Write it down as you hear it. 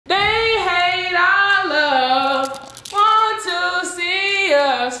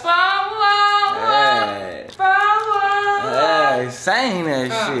sang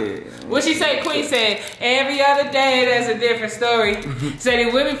that shit. What she say? Queen said, every other day there's a different story. Said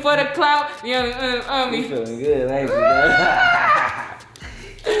it with me for the clout. You know, You feeling good, ain't you?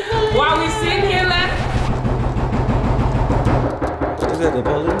 While we sitting here laughing. Is that the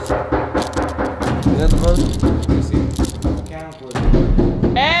police? Is that the police? Let me see.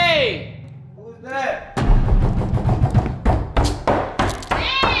 Hey! Who's that?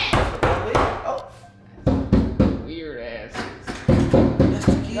 Weird asses.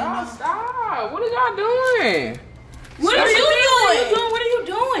 Y'all stop. What are y'all doing? What are you doing? What are you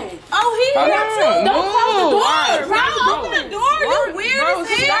doing? Oh, he here too. Don't close the door. Bro, open the door. You weird as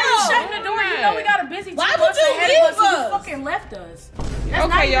hell. Shutting the door. You know we got a busy. Why would you leave us? You fucking left us. That's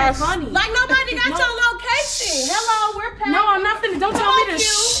not even funny. Like nobody got your location. Hello, we're past. No, I'm not finna. Don't tell me to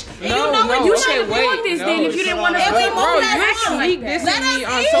shh. And you know what? You should have doing this then if you didn't want to. Bro, you sneak dissing me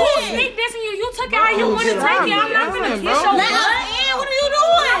on social. Sneak dissing you. You took it how you want to take it. I'm not finna kiss your butt. What are you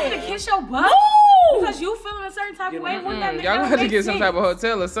doing? I'm not finna kiss your butt. Because you feeling a certain type of way. Y'all got to get some type of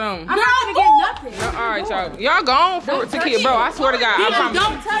hotel or something. I'm not gonna get nothing. No, all right, y'all. Y'all gone for it to kid, bro. I swear to God. I promise.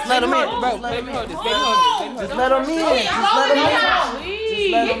 Don't touch Let him in. Bro, let me hold this. Just let him in. Just let him in.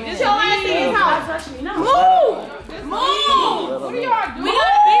 Get your ass in his house. Touch me. No. Move. What are y'all doing? We got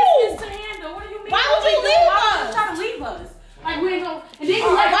business to handle. What do you mean? Why would you leave us? Why would you try to leave us? Like we ain't gonna. And then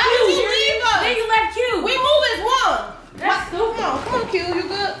you left Q. Why would you leave us? Then you left Q. We move as one. That's stupid. Come on, Q. You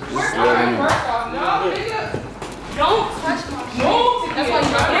good? No, nigga. Don't touch my move. That's why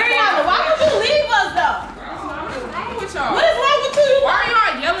you Ariana, why would you leave us though? What's wrong with y'all? What is wrong with you? Why are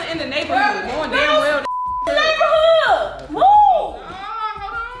y'all yelling in the neighborhood? Knowing damn well the neighborhood. Move.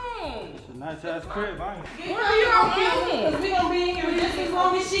 Nice ass crib, I ain't. What are y'all doing? We gonna be in here just as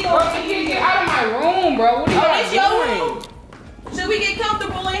long as she gonna be here. Get out of my room, bro. What are y'all doing? Should we get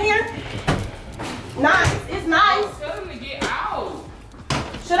comfortable in here? Nice. It's nice. Tell them to get out.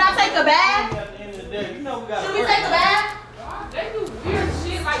 Should I take a bath? At the end of the day, you know we got. Should we take a bath? They do weird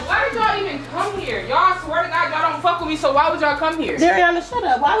shit. Like, why did y'all even come here? Y'all swear to God, y'all don't fuck with me, so why would y'all come here? Dariana, shut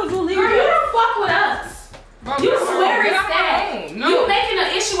up. Why would you leave? Girl, you don't fuck with us. Bro, you swear it's that. No. You making an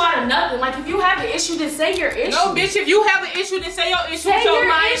issue out of nothing. Like, if you have an issue, then say your issue. No, bitch, if you have an issue, then say your issue. Say your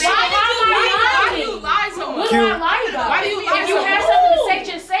issue. Why do you lie so much? What do I lie about? Why do you lie If you so have much? something to say,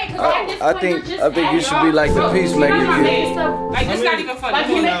 just say. Because at this point, you're just I think you should be like the peacemaker. Like, it's not even funny. Like,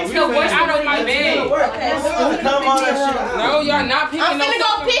 you making stuff worse out of my bed. Come on, that shit. No, y'all not picking I'm finna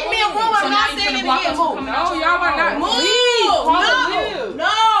go pick me a room. I'm not saying it again. Move. No, y'all are not. Move.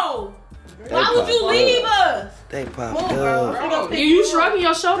 No. Why would you leave us? They popped Move, up. bro. You shrugging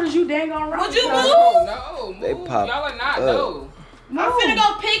your shoulders, you dang on right. Would you move? No, They popped y'all are not, up. no. I'm finna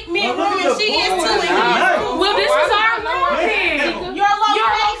go pick me a room and she is too in here. Well, this is our room then. Your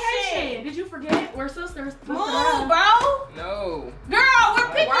location. Did you forget? We're sisters. Move, bro. No. Girl, we're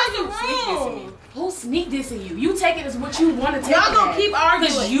picking us a room. Who sneak dissing you? You take it as what you want to take. Y'all gonna keep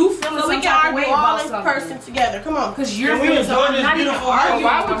arguing. Cause you feeling so we can argue all in person together. Come on. Cause you're feeling so I'm not even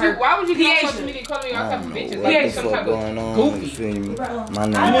arguing. Why would you get on social media calling me all types of bitches? Like some type of goofy. You feel me? My I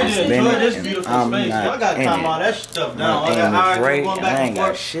name need is to enjoy this Bennett. beautiful I'm space. Y'all not got in time all it. that stuff down. My I got name is arguing Ray, going and back I and ain't got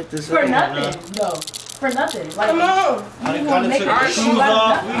forth. shit to say. For nothing, though. For nothing. Like, come on. I done kinda took the shoes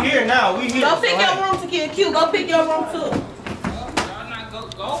off. We here now. We here. Go pick your room to get cute. Go pick your room too. Y'all not go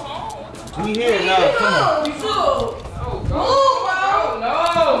home. We here now. Come on. Move, bro. No,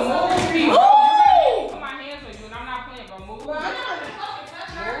 move me. Put my hands on you, and I'm not playing, bro. Move.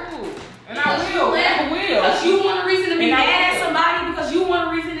 Move. And I will. Because you want a reason to be mad at somebody, because you want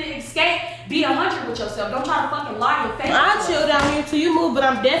a reason to escape, be 100 with yourself. Don't try to fucking lie and fake. I'll chill down here till you move, but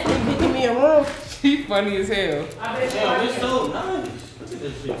I'm definitely picking me a room. She funny as hell. Damn, this so nice. Look at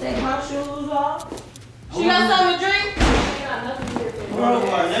this shit. Take my shoes off. She got something to drink? She got nothing to drink. I don't know who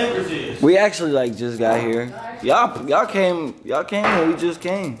our neighbors is. We actually like just got here. Y'all came and we just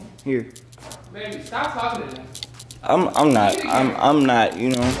came here. Baby, stop talking to them. I'm not, you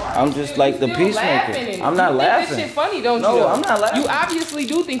know, I'm just like the peacemaker. I'm not laughing. This shit funny, don't you? No, I'm not laughing. You obviously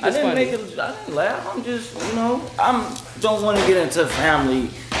do think I it's didn't funny. make it, I didn't laugh. I'm just, you know, don't want to get into family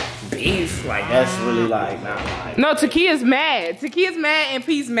beef. Like, that's really like, nah. Like, No, Takia's mad. Takia's mad and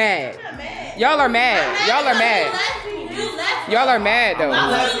P's mad. Y'all are mad. Y'all are mad. Y'all are mad though.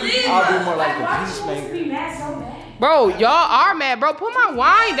 I'll be more like the peacemaker. Bro, y'all are mad, bro. Put my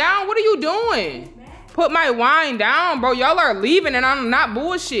wine down. What are you doing? Put my wine down, bro. Y'all are leaving and I'm not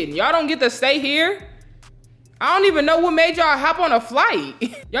bullshitting. Y'all don't get to stay here. I don't even know what made y'all hop on a flight.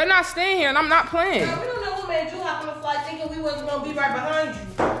 Y'all not staying here and I'm not playing. Girl, we don't know what made you hop on a flight thinking we wasn't gonna be right behind you.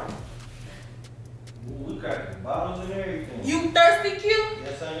 We got bottles and everything. You thirsty, Q?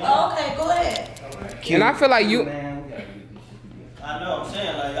 Yes, I am. Oh, okay, go ahead. And I feel like you...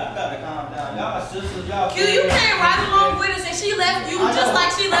 sisters, y'all. Q, you came right along with us and she left you just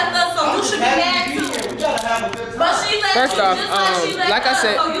like she left us, so you should be mad too. We gotta have a good time. But she left First you off, just like she left like I us,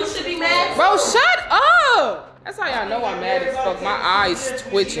 said- so you should be mad too. Bro, shut up! That's how y'all know I'm mad as fuck. My eye's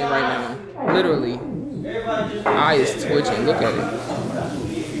twitching right now. Literally. Eye is twitching. Look at it.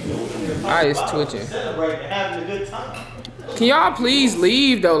 Eye is twitching. Celebrating, having a good time. Can y'all please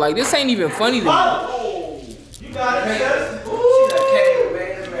leave though? Like this ain't even funny to me. Oh, you got it, sis.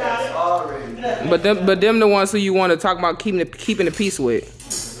 But them the ones who you want to talk about keeping the peace with.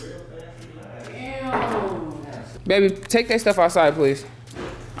 Baby, take that stuff outside, please.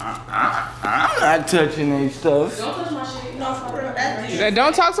 I'm not touching that stuff. Don't touch my shit. No, for real. That's Now,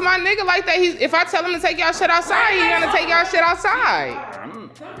 don't talk to my nigga like that. If I tell him to take y'all shit outside, he gonna take y'all shit outside.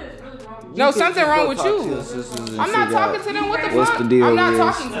 No, something wrong with you. I'm not talking to them. What the fuck? What's the deal I'm not is?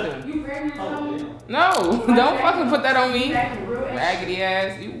 talking to them. No, don't fucking put that on me. Raggedy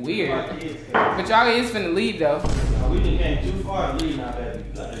ass, you weird. But y'all is finna leave though. We just came too far to leave now, baby.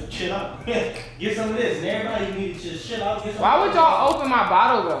 You gotta chill out. Get some of this. And everybody need to just chill out. Get some Why would y'all open my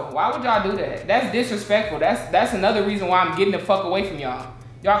bottle though? Why would y'all do that? That's disrespectful. That's another reason why I'm getting the fuck away from y'all.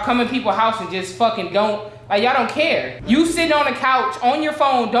 Y'all come in people's house and just fucking don't, like y'all don't care. You sitting on the couch on your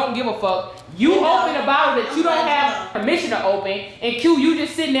phone, don't give a fuck. You open a bottle that you don't have permission to open, and Q, you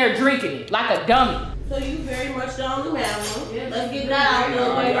just sitting there drinking it like a dummy. So you very much the only man. Let's get that out of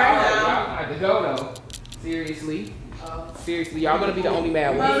the way right now. Y'all got to go though. Seriously. Seriously, y'all gonna be the only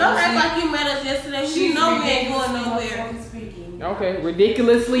mad Bro, one. don't act like you met us yesterday. You know we ain't going nowhere. Okay,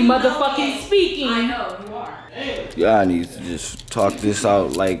 ridiculously motherfucking speaking. I know, you are. Y'all need to just talk this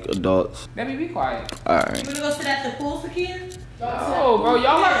out like adults. Let me be quiet. Alright. You gonna go sit at the pool for kids? Oh, bro,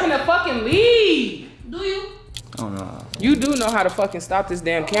 y'all are finna fucking leave. Do you? I don't know. You do know how to fucking stop this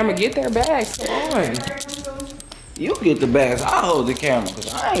damn camera. Get their bags. Come on. You get the bags. I'll hold the camera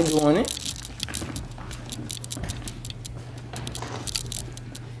because I ain't doing it.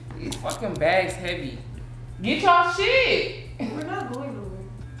 These fucking bags heavy. Get y'all shit. We're not going nowhere.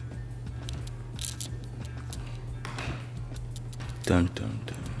 Dun dun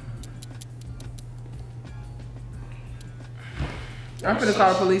dun. I'm finna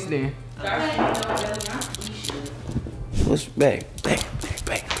call the police then. What's back? Back.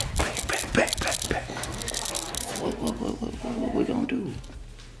 What we gonna do?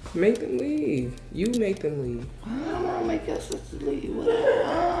 Make them leave. You make them leave. I don't wanna make your sister leave.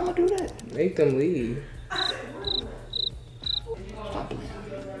 I'm gonna do that. Make them leave. Stop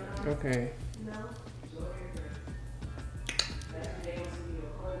playing. Okay.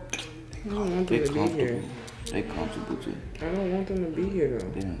 I don't want them to be here. They comfortable too. I don't want them to be here though.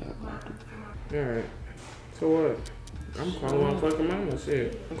 They don't got comfortable. Alright. So what? I'm calling my fucking mama.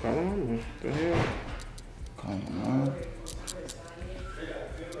 Shit. I'm calling mama. The hell? Call your mom.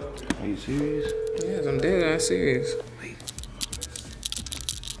 Are you serious? Yes, I'm dead ass serious. Wait.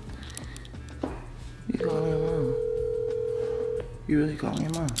 You calling your mom? You really calling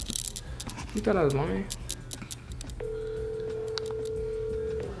your mom? You thought I was lying?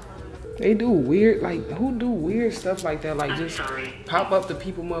 They do weird, like, who do weird stuff like that? Like, just pop up to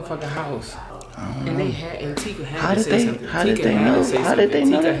people motherfucking house. And they had, and Tika had to say something. How did they know? How did they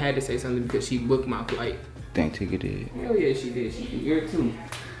know? Tika had to say something because she booked my flight. Think Tika did. Hell yeah, she did. She did weird too.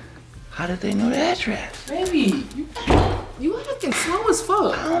 How did they know the address? Baby, you acting slow as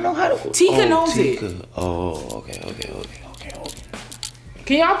fuck. I don't know how to. Tika knows it. Oh, okay.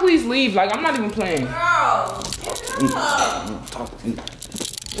 Can y'all please leave? Like, I'm not even playing. Girl, Talk to me.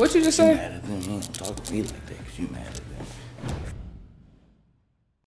 What you just You said? mad at them? You don't talk to me like that because you mad at them.